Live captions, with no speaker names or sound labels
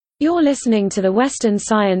You're listening to the Western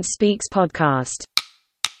Science Speaks podcast.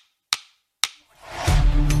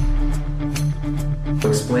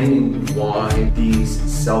 Explaining why these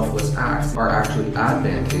selfless acts are actually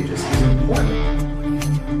advantageous is important.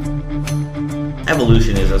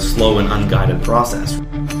 Evolution is a slow and unguided process.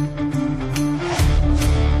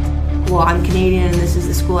 Well, I'm Canadian and this is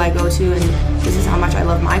the school I go to and this is how much I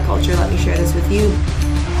love my culture. Let me share this with you.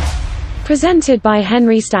 Presented by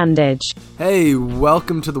Henry Standage. Hey,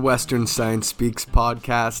 welcome to the Western Science Speaks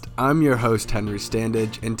podcast. I'm your host, Henry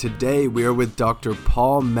Standage, and today we are with Dr.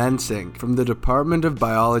 Paul Mensing from the Department of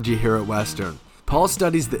Biology here at Western. Paul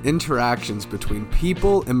studies the interactions between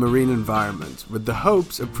people and marine environments with the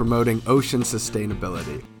hopes of promoting ocean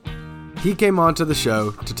sustainability. He came onto the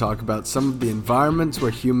show to talk about some of the environments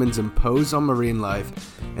where humans impose on marine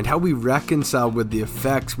life and how we reconcile with the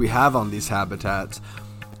effects we have on these habitats.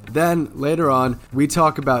 Then, later on, we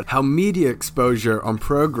talk about how media exposure on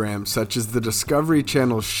programs such as the Discovery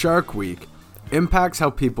Channel's Shark Week impacts how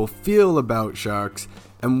people feel about sharks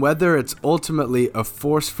and whether it's ultimately a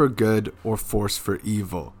force for good or force for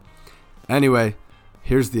evil. Anyway,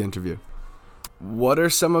 here's the interview. What are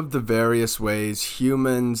some of the various ways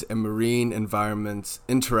humans and marine environments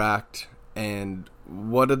interact, and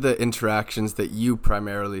what are the interactions that you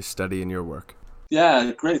primarily study in your work?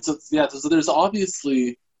 Yeah, great. So there's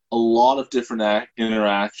obviously a lot of different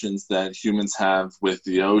interactions that humans have with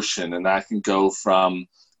the ocean, and that can go from,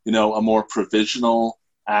 a more provisional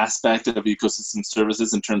aspect of ecosystem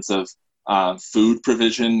services in terms of food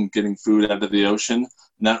provision, getting food out of the ocean,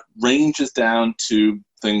 and that ranges down to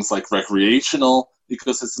things like recreational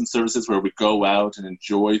ecosystem services where we go out and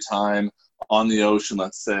enjoy time on the ocean,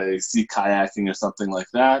 let's say sea kayaking or something like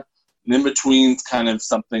that. And in between, kind of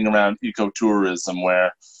something around ecotourism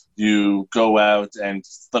where you go out and,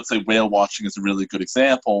 let's say, whale watching is a really good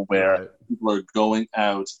example where people are going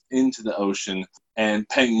out into the ocean and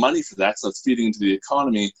paying money for that, so it's feeding into the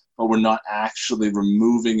economy, but we're not actually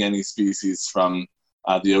removing any species from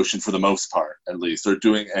the ocean for the most part, at least, or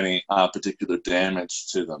doing any particular damage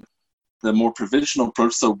to them. The more provisional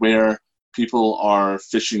approach, so where people are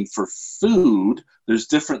fishing for food, there's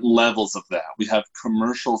different levels of that. We have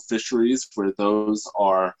commercial fisheries where those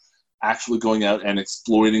are actually going out and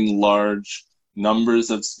exploiting large numbers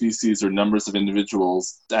of species or numbers of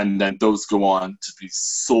individuals, and then those go on to be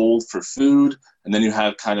sold for food. And then you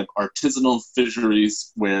have kind of artisanal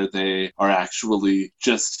fisheries where they are actually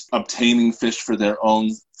just obtaining fish for their own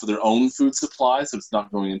food supply, so it's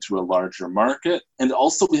not going into a larger market. And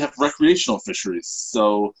also we have recreational fisheries,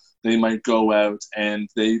 so they might go out and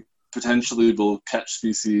they potentially will catch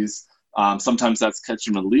species. Sometimes that's catch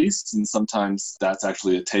and release, and sometimes that's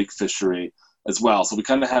actually a take fishery as well. So we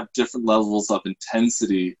kind of have different levels of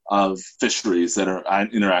intensity of fisheries that are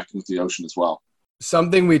interacting with the ocean as well.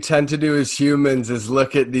 Something we tend to do as humans is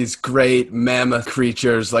look at these great mammoth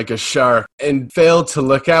creatures like a shark and fail to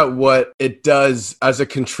look at what it does as a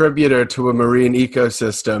contributor to a marine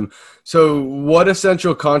ecosystem. So what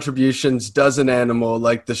essential contributions does an animal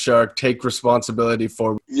like the shark take responsibility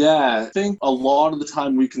for? Yeah, I think a lot of the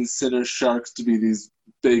time we consider sharks to be these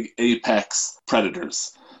big apex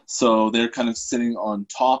predators. So they're kind of sitting on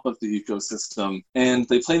top of the ecosystem, and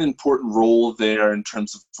they play an important role there in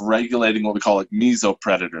terms of regulating what we call like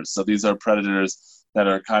mesopredators. So these are predators that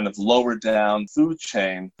are kind of lower down food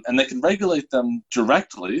chain, and they can regulate them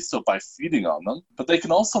directly, so by feeding on them, but they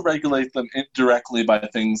can also regulate them indirectly by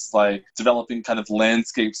things like developing kind of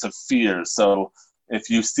landscapes of fear. So if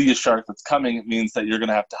you see a shark that's coming, it means that you're going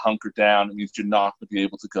to have to hunker down. It means you're not going to be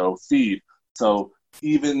able to go feed. So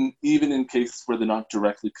even in cases where they're not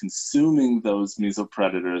directly consuming those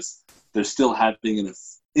mesopredators, they're still having an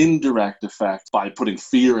indirect effect by putting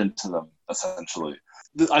fear into them, essentially.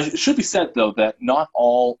 It should be said, though, that not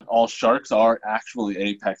all sharks are actually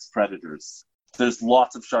apex predators. There's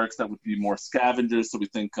lots of sharks that would be more scavengers, so we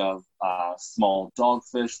think of small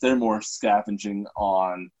dogfish. They're more scavenging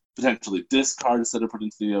on potentially discards that are put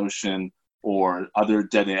into the ocean, or other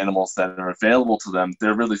dead animals that are available to them.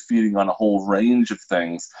 They're really feeding on a whole range of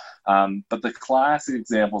things. But the classic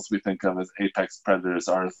examples we think of as apex predators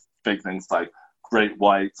are big things like great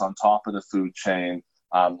whites on top of the food chain,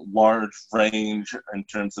 large range in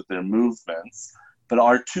terms of their movements. But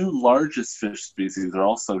our two largest fish species are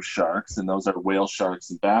also sharks, and those are whale sharks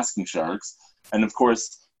and basking sharks. And of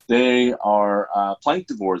course, they are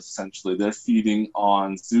planktivores, essentially. They're feeding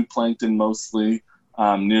on zooplankton mostly,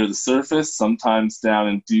 near the surface, sometimes down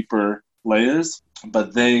in deeper layers,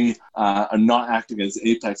 but they are not acting as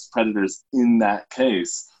apex predators in that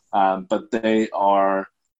case, but they are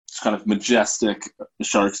kind of majestic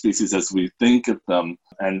shark species as we think of them,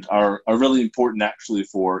 and are really important actually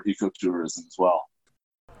for ecotourism as well.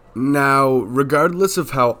 Now, regardless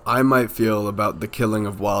of how I might feel about the killing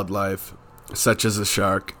of wildlife, such as a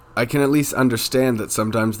shark, I can at least understand that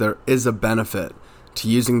sometimes there is a benefit to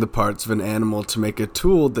using the parts of an animal to make a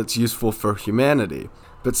tool that's useful for humanity.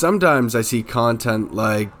 But sometimes I see content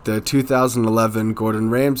like the 2011 Gordon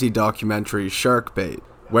Ramsay documentary Shark Bait,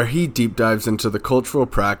 where he deep dives into the cultural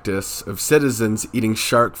practice of citizens eating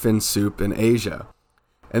shark fin soup in Asia.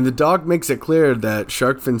 And the doc makes it clear that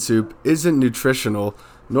shark fin soup isn't nutritional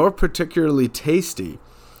nor particularly tasty.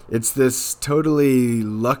 It's this totally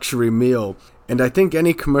luxury meal, and I think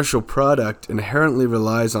any commercial product inherently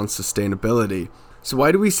relies on sustainability. So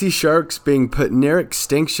why do we see sharks being put near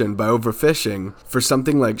extinction by overfishing for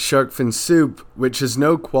something like shark fin soup, which has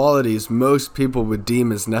no qualities most people would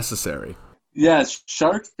deem as necessary? Yes,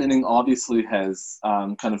 shark finning obviously has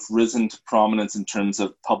kind of risen to prominence in terms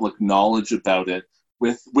of public knowledge about it,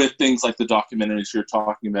 with things like the documentaries you're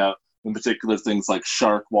talking about, in particular things like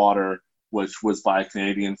Shark Water, which was by a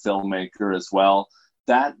Canadian filmmaker as well.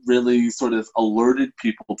 That really sort of alerted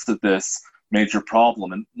people to this major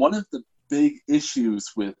problem. And one of the big issues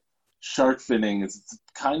with shark finning is it's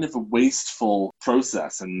kind of a wasteful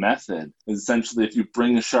process and method. Essentially, if you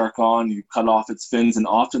bring a shark on, you cut off its fins, and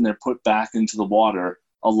often they're put back into the water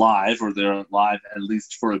alive, or they're alive at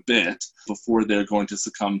least for a bit before they're going to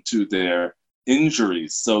succumb to their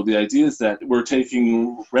injuries. So the idea is that we're taking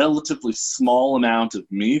a relatively small amount of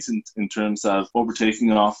meat in terms of what we're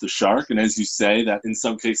taking off the shark. And as you say, that in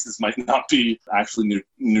some cases might not be actually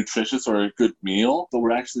nutritious or a good meal, but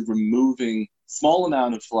we're actually removing small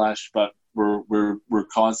amount of flesh, but we're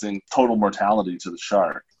causing total mortality to the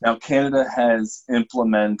shark. Now, Canada has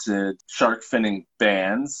implemented shark finning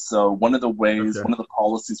bans. So one of the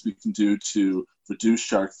policies we can do to reduce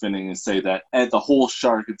shark finning is say that the whole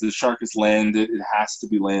shark, if the shark is landed, it has to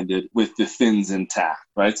be landed with the fins intact,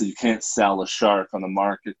 right? So you can't sell a shark on the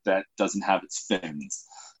market that doesn't have its fins.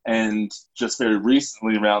 And just very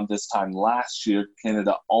recently, around this time last year,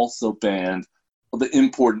 Canada also banned the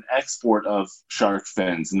import and export of shark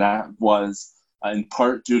fins. And that was in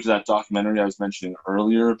part due to that documentary I was mentioning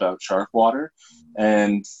earlier about Shark Water,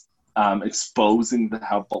 and exposing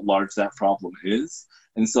how large that problem is.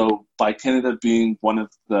 And so by Canada being one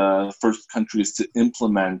of the first countries to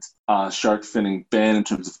implement a shark finning ban in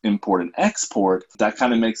terms of import and export, that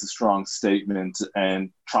kind of makes a strong statement and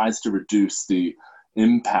tries to reduce the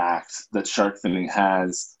impact that shark finning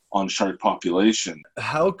has on shark population.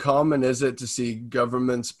 How common is it to see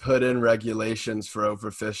governments put in regulations for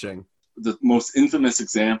overfishing? The most infamous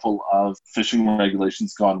example of fishing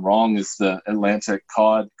regulations gone wrong is the Atlantic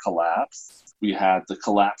cod collapse. We had the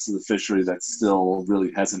collapse of the fishery that still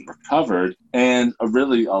really hasn't recovered, and a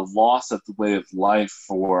loss of the way of life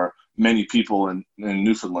for many people in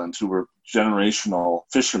Newfoundland who were generational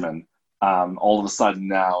fishermen. All of a sudden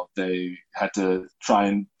now they had to try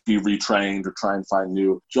and be retrained or try and find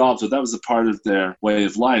new jobs. So that was a part of their way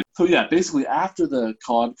of life. So yeah, basically after the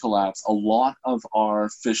cod collapse, a lot of our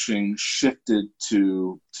fishing shifted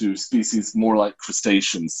to species more like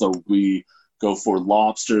crustaceans. So we go for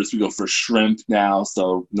lobsters, we go for shrimp now.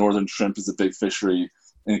 So northern shrimp is a big fishery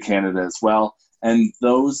in Canada as well. And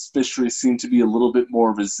those fisheries seem to be a little bit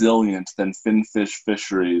more resilient than finfish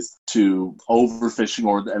fisheries to overfishing,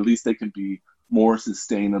 or at least they can be more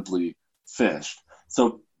sustainably fished.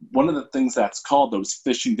 So one of the things that's called, though, is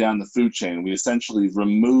fishing down the food chain. We essentially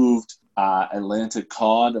removed Atlantic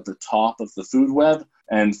cod at the top of the food web,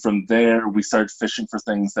 and from there we started fishing for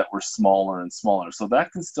things that were smaller and smaller. So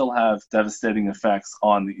that can still have devastating effects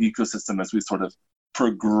on the ecosystem as we sort of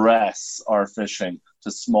progress our fishing to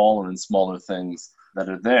smaller and smaller things that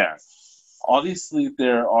are there. Obviously,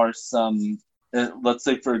 there are some, let's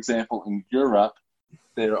say, for example, in Europe,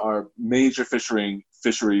 there are major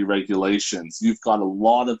fishery regulations. You've got a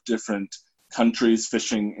lot of different countries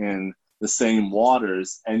fishing in the same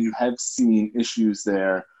waters, and you have seen issues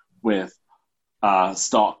there with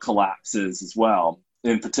stock collapses as well.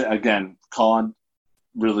 Again, cod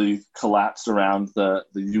really collapsed around the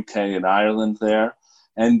UK and Ireland there,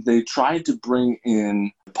 and they tried to bring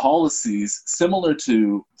in policies similar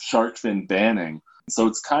to shark fin banning. So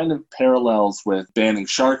it's kind of parallels with banning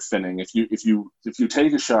shark finning. If you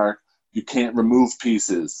take a shark, you can't remove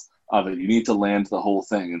pieces of it. You need to land the whole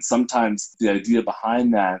thing. And sometimes the idea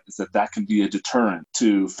behind that is that can be a deterrent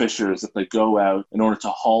to fishers if they go out in order to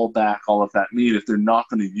haul back all of that meat. If they're not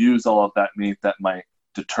going to use all of that meat, that might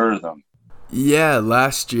deter them. Yeah,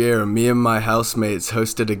 last year, me and my housemates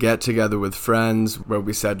hosted a get-together with friends where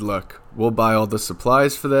we said, look, we'll buy all the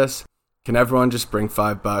supplies for this, can everyone just bring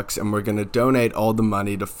 $5 and we're going to donate all the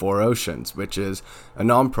money to 4Oceans, which is a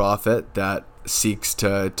nonprofit that seeks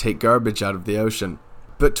to take garbage out of the ocean.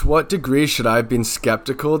 But to what degree should I have been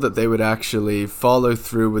skeptical that they would actually follow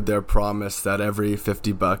through with their promise that every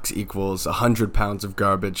 $50 equals 100 pounds of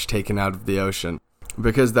garbage taken out of the ocean?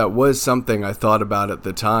 Because that was something I thought about at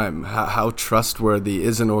the time. How trustworthy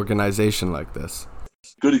is an organization like this?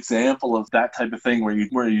 Good example of that type of thing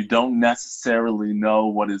where you don't necessarily know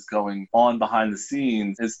what is going on behind the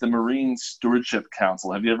scenes is the Marine Stewardship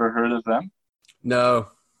Council. Have you ever heard of them? No.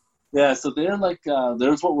 Yeah, so they're like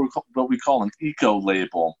there's what we call an eco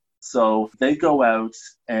label. So they go out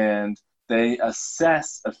and they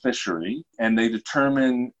assess a fishery and they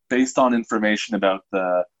determine based on information about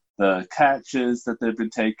the catches that they've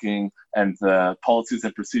been taking and the policies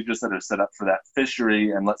and procedures that are set up for that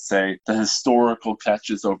fishery, and let's say the historical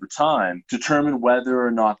catches over time, determine whether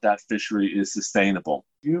or not that fishery is sustainable.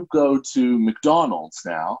 You go to McDonald's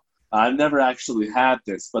now. I've never actually had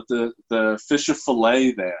this, but the fish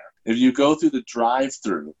fillet there, if you go through the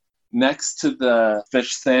drive-thru, next to the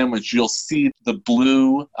fish sandwich, you'll see the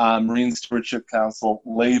blue Marine Stewardship Council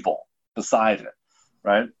label beside it,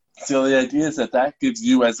 right? So the idea is that gives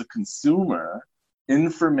you as a consumer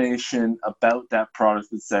information about that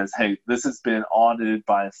product that says, hey, this has been audited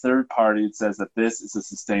by a third party. It says that this is a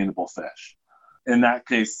sustainable fish. In that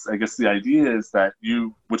case, I guess the idea is that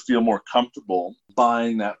you would feel more comfortable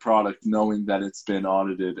buying that product knowing that it's been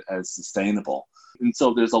audited as sustainable. And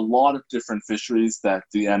so there's a lot of different fisheries that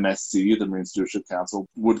the MSC, the Marine Stewardship Council,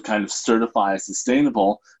 would kind of certify as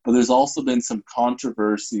sustainable. But there's also been some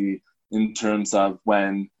controversy in terms of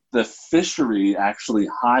when the fishery actually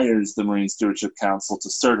hires the Marine Stewardship Council to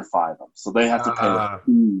certify them. So they have to pay a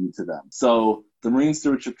fee to them. So the Marine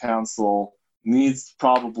Stewardship Council needs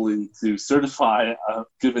probably to certify a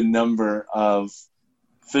given number of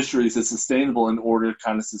fisheries as sustainable in order to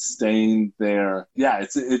kind of sustain their,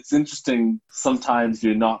 it's interesting. Sometimes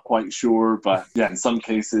you're not quite sure, but in some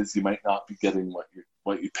cases you might not be getting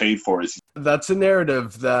what you paid for. That's a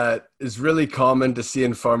narrative that is really common to see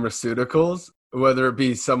in pharmaceuticals, whether it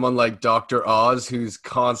be someone like Dr. Oz, who's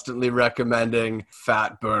constantly recommending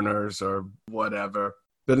fat burners or whatever.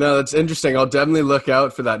 But no, that's interesting. I'll definitely look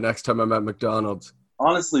out for that next time I'm at McDonald's.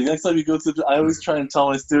 Honestly, next time you go through, I always try and tell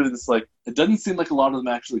my students, like, it doesn't seem like a lot of them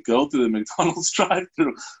actually go through the McDonald's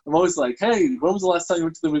drive-thru. I'm always like, hey, when was the last time you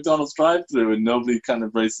went to the McDonald's drive-thru? And nobody kind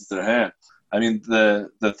of raises their hand. I mean,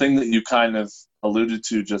 the thing that you kind of alluded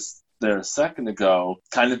to just there a second ago,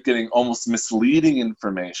 kind of getting almost misleading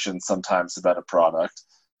information sometimes about a product.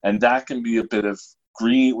 And that can be a bit of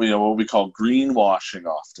what we call greenwashing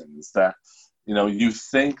often, is that, you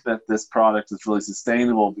think that this product is really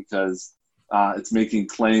sustainable because it's making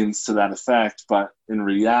claims to that effect, but in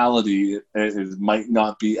reality, it might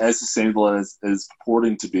not be as sustainable as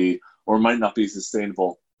purporting to be, or might not be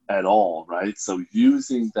sustainable at all, right? So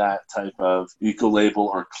using that type of eco-label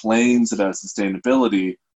or claims about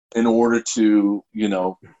sustainability in order to,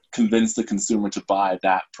 convince the consumer to buy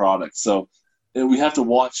that product. So we have to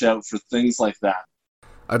watch out for things like that.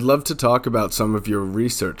 I'd love to talk about some of your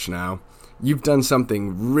research now. You've done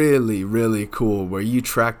something really, really cool where you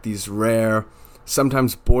track these rare,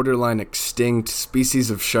 sometimes borderline extinct species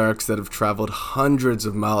of sharks that have traveled hundreds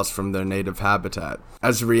of miles from their native habitat,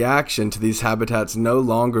 as a reaction to these habitats no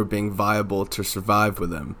longer being viable to survive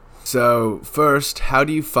within. So first, how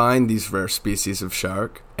do you find these rare species of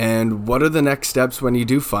shark? And what are the next steps when you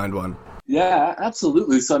do find one? Yeah,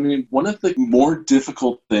 absolutely. So, one of the more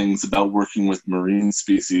difficult things about working with marine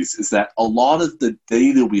species is that a lot of the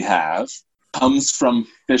data we have comes from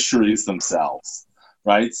fisheries themselves,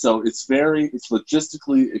 right? So it's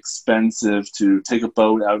logistically expensive to take a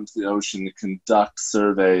boat out into the ocean to conduct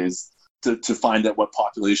surveys to find out what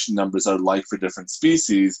population numbers are like for different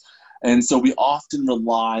species. And so we often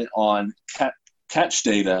rely on catch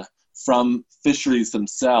data from fisheries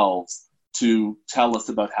themselves to tell us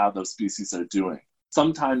about how those species are doing.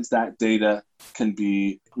 Sometimes that data can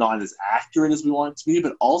be not as accurate as we want it to be,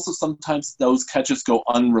 but also sometimes those catches go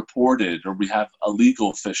unreported, or we have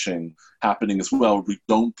illegal fishing happening as well. We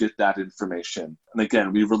don't get that information. And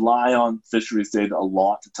again, we rely on fisheries data a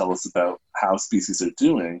lot to tell us about how species are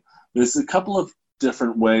doing. There's a couple of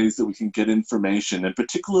different ways that we can get information, and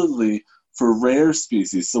particularly for rare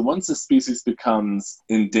species. So once a species becomes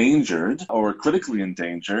endangered or critically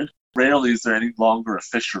endangered, rarely is there any longer a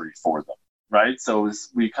fishery for them. Right? So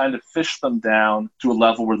we kind of fish them down to a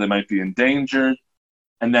level where they might be endangered,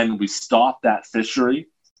 and then we stop that fishery,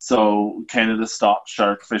 So Canada stopped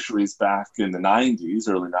shark fisheries back in the 90s,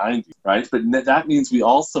 early 90s, right? But that means we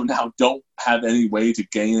also now don't have any way to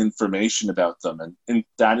gain information about them. And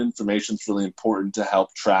that information is really important to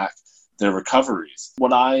help track their recoveries.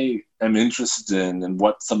 What I am interested in and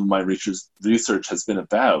what some of my research has been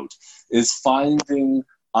about is finding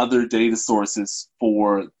other data sources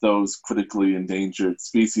for those critically endangered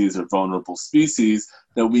species or vulnerable species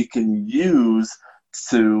that we can use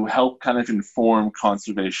to help kind of inform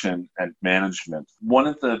conservation and management. One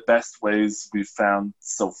of the best ways we've found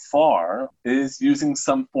so far is using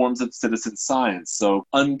some forms of citizen science. So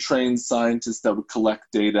untrained scientists that would collect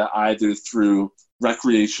data either through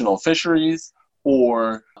recreational fisheries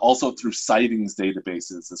or also through sightings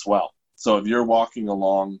databases as well. So if you're walking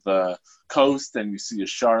along the coast and you see a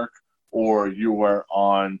shark, or you are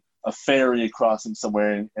on a ferry crossing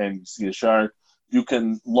somewhere and you see a shark, you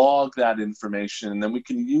can log that information, and then we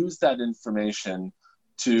can use that information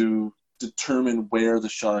to determine where the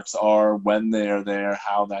sharks are, when they are there,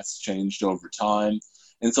 how that's changed over time.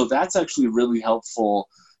 And so that's actually really helpful.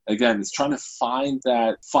 Again, it's trying to find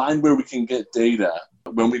where we can get data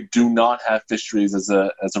when we do not have fisheries as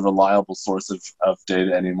a reliable source of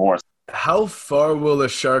data anymore. How far will a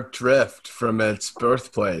shark drift from its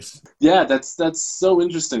birthplace? Yeah, that's so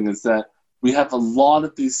interesting, is that we have a lot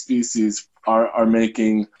of these species are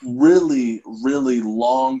making really, really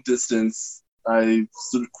long distance. I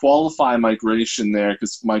sort of qualify migration there,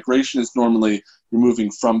 because migration is normally you're moving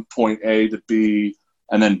from point A to B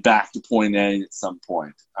and then back to point A at some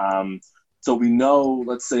point. So we know,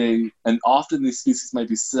 let's say, and often these species might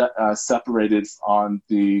be separated on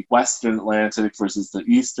the Western Atlantic versus the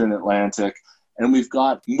Eastern Atlantic. And we've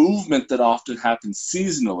got movement that often happens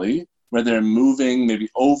seasonally, where they're moving, maybe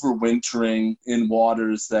overwintering in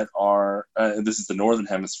waters that are, this is the Northern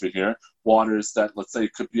Hemisphere here, waters that, let's say,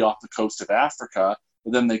 could be off the coast of Africa,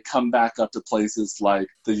 but then they come back up to places like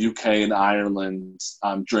the UK and Ireland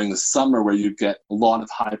during the summer, where you get a lot of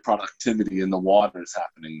high productivity in the waters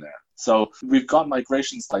happening there. So we've got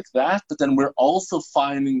migrations like that, but then we're also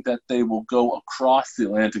finding that they will go across the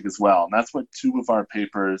Atlantic as well. And that's what two of our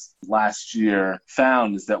papers last year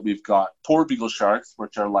found, is that we've got porbeagle sharks,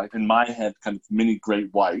 which are like, in my head, kind of mini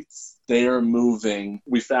great whites. They are moving.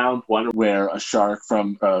 We found one where a shark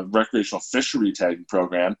from a recreational fishery tagging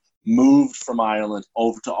program moved from Ireland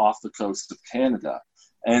over to off the coast of Canada.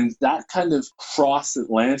 And that kind of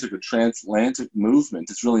cross-Atlantic or transatlantic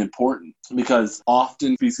movement is really important, because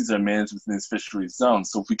often species are managed within these fishery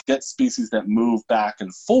zones. So if we get species that move back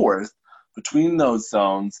and forth between those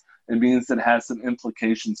zones, it means that it has some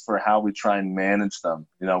implications for how we try and manage them.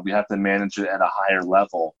 You know, we have to manage it at a higher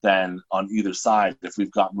level than on either side if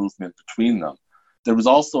we've got movement between them. There was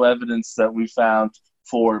also evidence that we found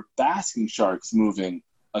for basking sharks moving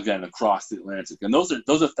again across the Atlantic, and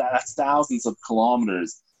that's thousands of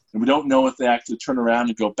kilometers, and we don't know if they actually turn around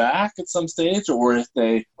and go back at some stage, or if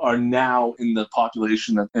they are now in the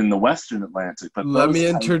population in the Western Atlantic. But let me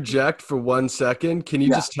interject for 1 second. Can you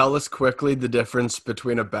just tell us quickly the difference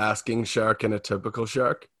between a basking shark and a typical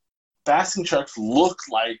shark? Basking sharks look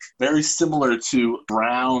like very similar to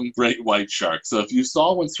brown great white sharks. So if you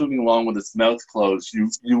saw one swimming along with its mouth closed,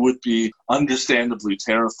 you would be understandably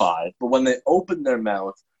terrified. But when they open their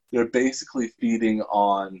mouth, they're basically feeding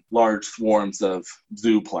on large swarms of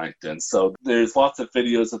zooplankton. So there's lots of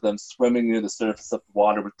videos of them swimming near the surface of the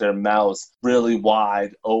water with their mouths really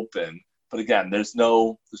wide open. But again, there's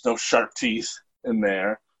no sharp teeth in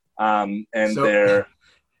there, they're.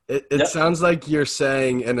 It sounds like you're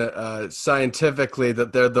saying scientifically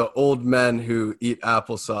that they're the old men who eat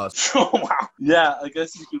applesauce. Oh, wow. Yeah, I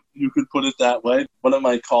guess you could put it that way. One of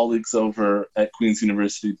my colleagues over at Queen's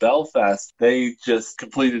University Belfast, they just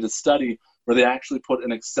completed a study where they actually put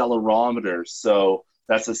an accelerometer. So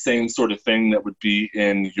that's the same sort of thing that would be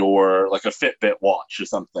in your, like a Fitbit watch or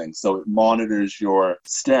something. So it monitors your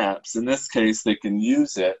steps. In this case, they can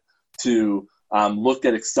use it to look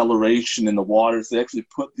at acceleration in the waters. They actually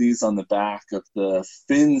put these on the back of the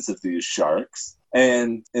fins of these sharks.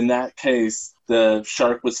 And in that case, the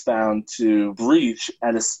shark was found to breach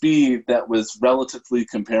at a speed that was relatively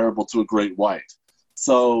comparable to a great white.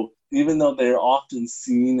 So even though they're often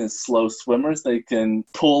seen as slow swimmers, they can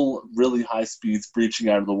pull really high speeds breaching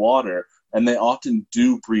out of the water. And they often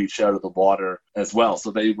do breach out of the water as well.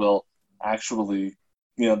 So they will actually,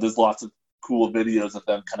 there's lots of cool videos of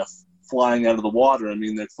them kind of flying out of the water. I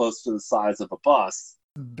mean, they're close to the size of a bus.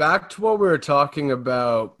 Back to what we were talking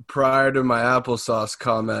about prior to my applesauce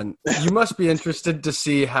comment, you must be interested to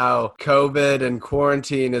see how COVID and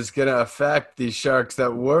quarantine is going to affect these sharks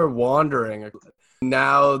that were wandering.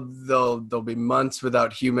 Now there'll be months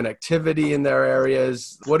without human activity in their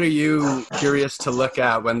areas. What are you curious to look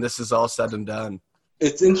at when this is all said and done?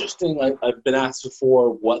 It's interesting. I've been asked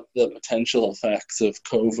before what the potential effects of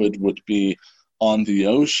COVID would be on the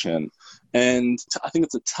ocean. And I think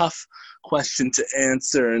it's a tough question to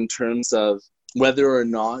answer in terms of whether or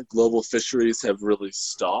not global fisheries have really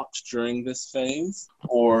stopped during this phase,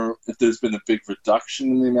 or if there's been a big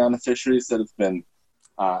reduction in the amount of fisheries that have been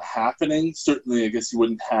happening. Certainly, I guess you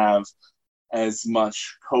wouldn't have as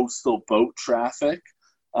much coastal boat traffic,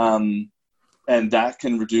 and that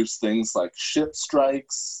can reduce things like ship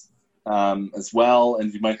strikes as well,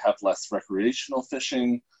 and you might have less recreational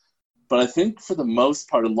fishing. But I think for the most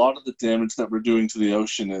part, a lot of the damage that we're doing to the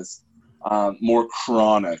ocean is more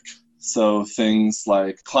chronic. So things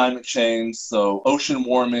like climate change, so ocean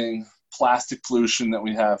warming, plastic pollution that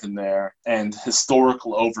we have in there, and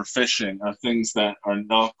historical overfishing are things that are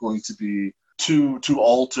not going to be too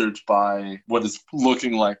altered by what is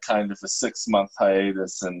looking like kind of a 6-month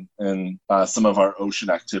hiatus in some of our ocean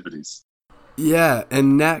activities. Yeah,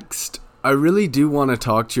 and next, I really do want to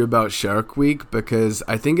talk to you about Shark Week because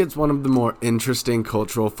I think it's one of the more interesting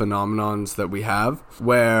cultural phenomenons that we have,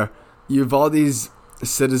 where you have all these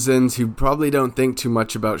citizens who probably don't think too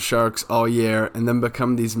much about sharks all year and then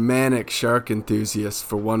become these manic shark enthusiasts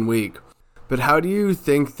for 1 week. But how do you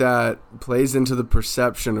think that plays into the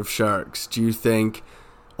perception of sharks? Do you think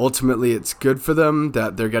ultimately it's good for them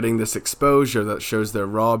that they're getting this exposure that shows their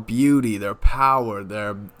raw beauty, their power,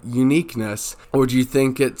 their uniqueness? Or do you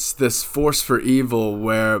think it's this force for evil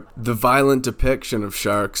where the violent depiction of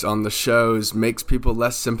sharks on the shows makes people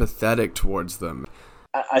less sympathetic towards them?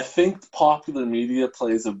 I think popular media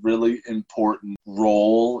plays a really important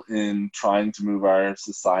role in trying to move our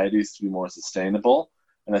societies to be more sustainable.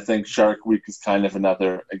 And I think Shark Week is kind of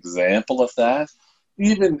another example of that.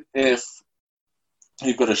 Even if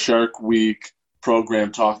you've got a Shark Week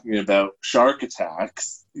program talking about shark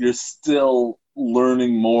attacks, you're still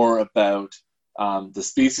learning more about the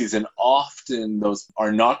species, and often those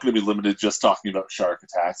are not going to be limited just talking about shark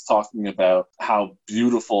attacks, talking about how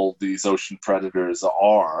beautiful these ocean predators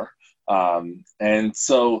are. And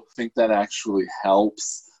so I think that actually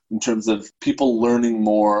helps in terms of people learning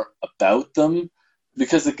more about them.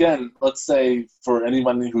 Because again, let's say for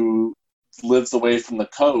anyone who lives away from the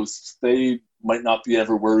coast, they might not be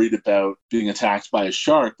ever worried about being attacked by a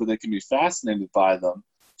shark, but they can be fascinated by them.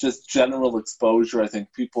 Just general exposure, I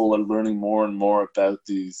think people are learning more and more about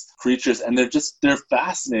these creatures, and they're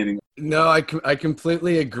fascinating. No, I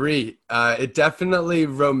completely agree. It definitely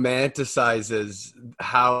romanticizes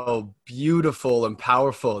how beautiful and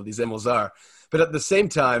powerful these animals are. But at the same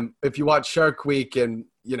time, if you watch Shark Week and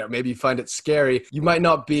maybe you find it scary, you might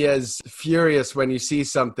not be as furious when you see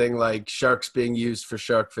something like sharks being used for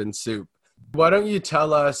shark fin soup. Why don't you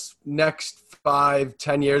tell us next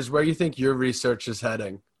 5-10 years where you think your research is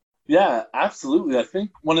heading? Yeah, absolutely. I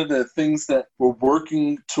think one of the things that we're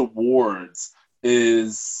working towards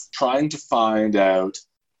is trying to find out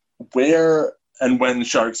where and when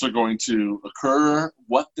sharks are going to occur,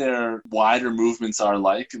 what their wider movements are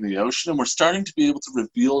like in the ocean. And we're starting to be able to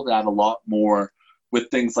reveal that a lot more with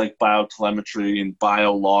things like biotelemetry and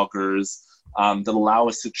biologgers that allow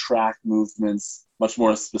us to track movements much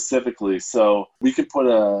more specifically. So we could put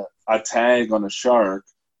a tag on a shark,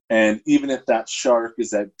 and even if that shark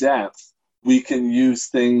is at depth, we can use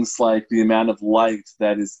things like the amount of light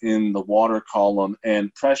that is in the water column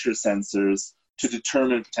and pressure sensors to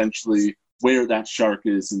determine potentially where that shark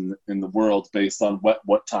is in the world based on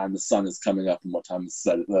what time the sun is coming up and what time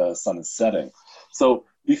the sun is setting. So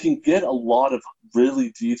we can get a lot of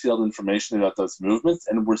really detailed information about those movements,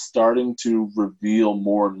 and we're starting to reveal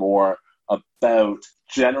more and more about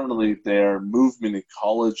generally their movement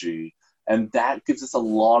ecology. And that gives us a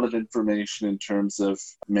lot of information in terms of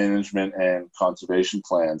management and conservation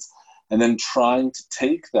plans. And then trying to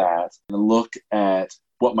take that and look at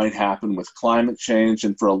what might happen with climate change.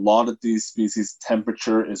 And for a lot of these species,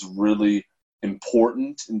 temperature is really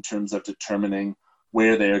important in terms of determining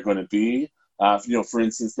where they are going to be. For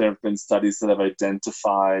instance, there have been studies that have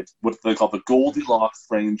identified what they call the Goldilocks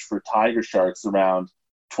range for tiger sharks around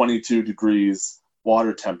 22 degrees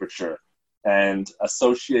water temperature, and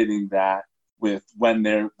associating that with when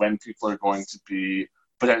people are going to be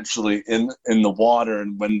potentially in the water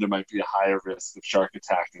and when there might be a higher risk of shark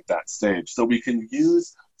attack at that stage. So we can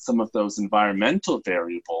use some of those environmental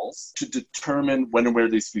variables to determine when and where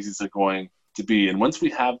these species are going to be. And once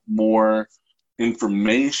we have more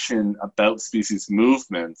information about species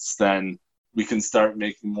movements, then we can start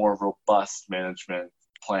making more robust management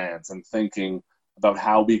plans and thinking about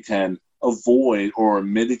how we can avoid or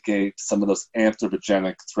mitigate some of those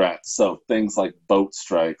anthropogenic threats. So things like boat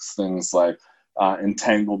strikes, things like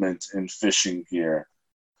entanglement in fishing gear.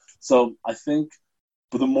 So I think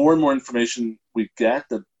the more and more information we get,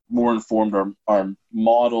 the more informed our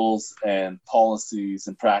models and policies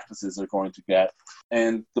and practices are going to get,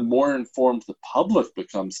 and the more informed the public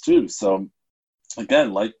becomes too. So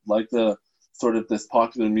again, like the sort of this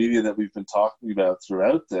popular media that we've been talking about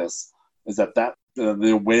throughout this, is that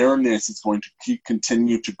the awareness is going to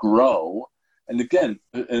continue to grow. And again,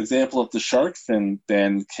 an example of the shark fin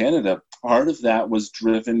ban in Canada, part of that was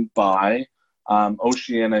driven by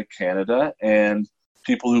Oceana Canada and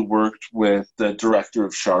people who worked with the director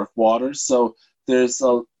of shark waters. So there's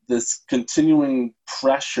this continuing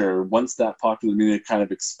pressure once that popular media kind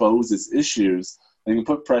of exposes issues. They can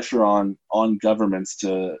put pressure on governments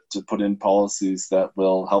to put in policies that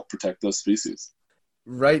will help protect those species.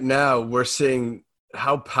 Right now, we're seeing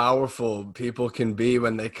how powerful people can be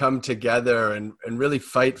when they come together and really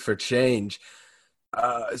fight for change.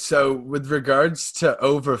 So with regards to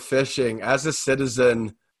overfishing, as a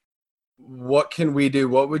citizen, what can we do?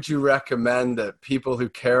 What would you recommend that people who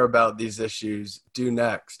care about these issues do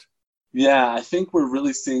next? Yeah, I think we're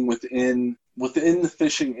really seeing within the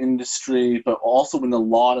fishing industry, but also in a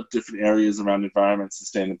lot of different areas around environment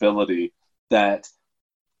sustainability, that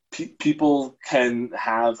people can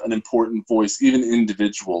have an important voice, even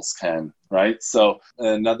individuals can, right? So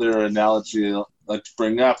another analogy I'd like to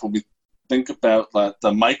bring up, when we think about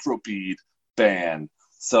the microbead ban.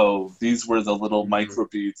 So these were the little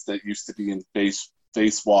microbeads that used to be in face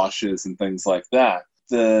washes and things like that.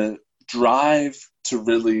 The drive to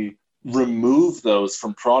really remove those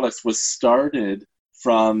from products was started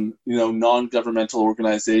from, non-governmental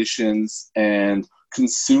organizations and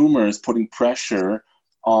consumers putting pressure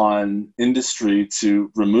on industry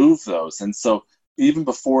to remove those. And so even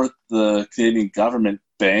before the Canadian government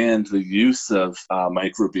banned the use of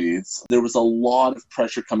microbeads, there was a lot of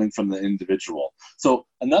pressure coming from the individual. So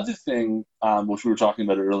another thing, which we were talking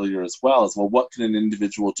about earlier as well, is, well, what can an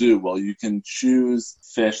individual do? Well, you can choose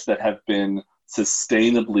fish that have been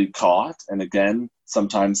sustainably caught. And again,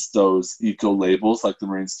 sometimes those eco labels like the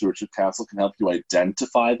Marine Stewardship Council can help you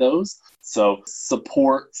identify those. So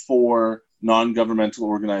support for non-governmental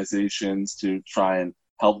organizations to try and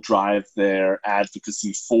help drive their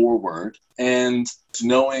advocacy forward, and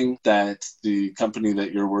knowing that the company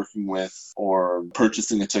that you're working with or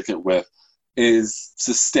purchasing a ticket with is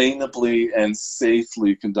sustainably and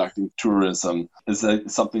safely conducting tourism is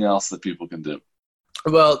something else that people can do.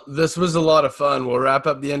 Well, this was a lot of fun. We'll wrap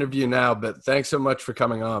up the interview now, but thanks so much for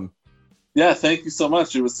coming on. Yeah, thank you so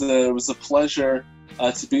much. It was a pleasure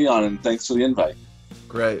to be on, and thanks for the invite.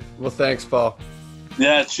 Great. Well, thanks, Paul.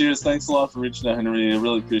 Yeah, cheers. Thanks a lot for reaching out, Henry. I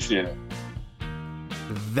really appreciate it.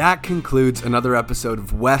 That concludes another episode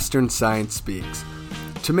of Western Science Speaks.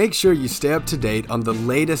 To make sure you stay up to date on the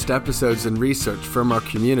latest episodes and research from our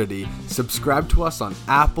community, subscribe to us on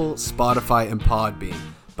Apple, Spotify, and Podbean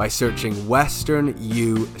by searching Western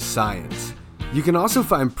U Science. You can also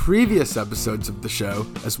find previous episodes of the show,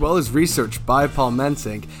 as well as research by Paul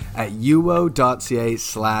Mensink, at uo.ca/sci,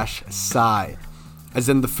 as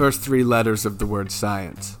in the first three letters of the word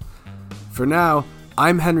science. For now,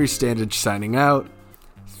 I'm Henry Standage signing out.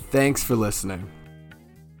 Thanks for listening.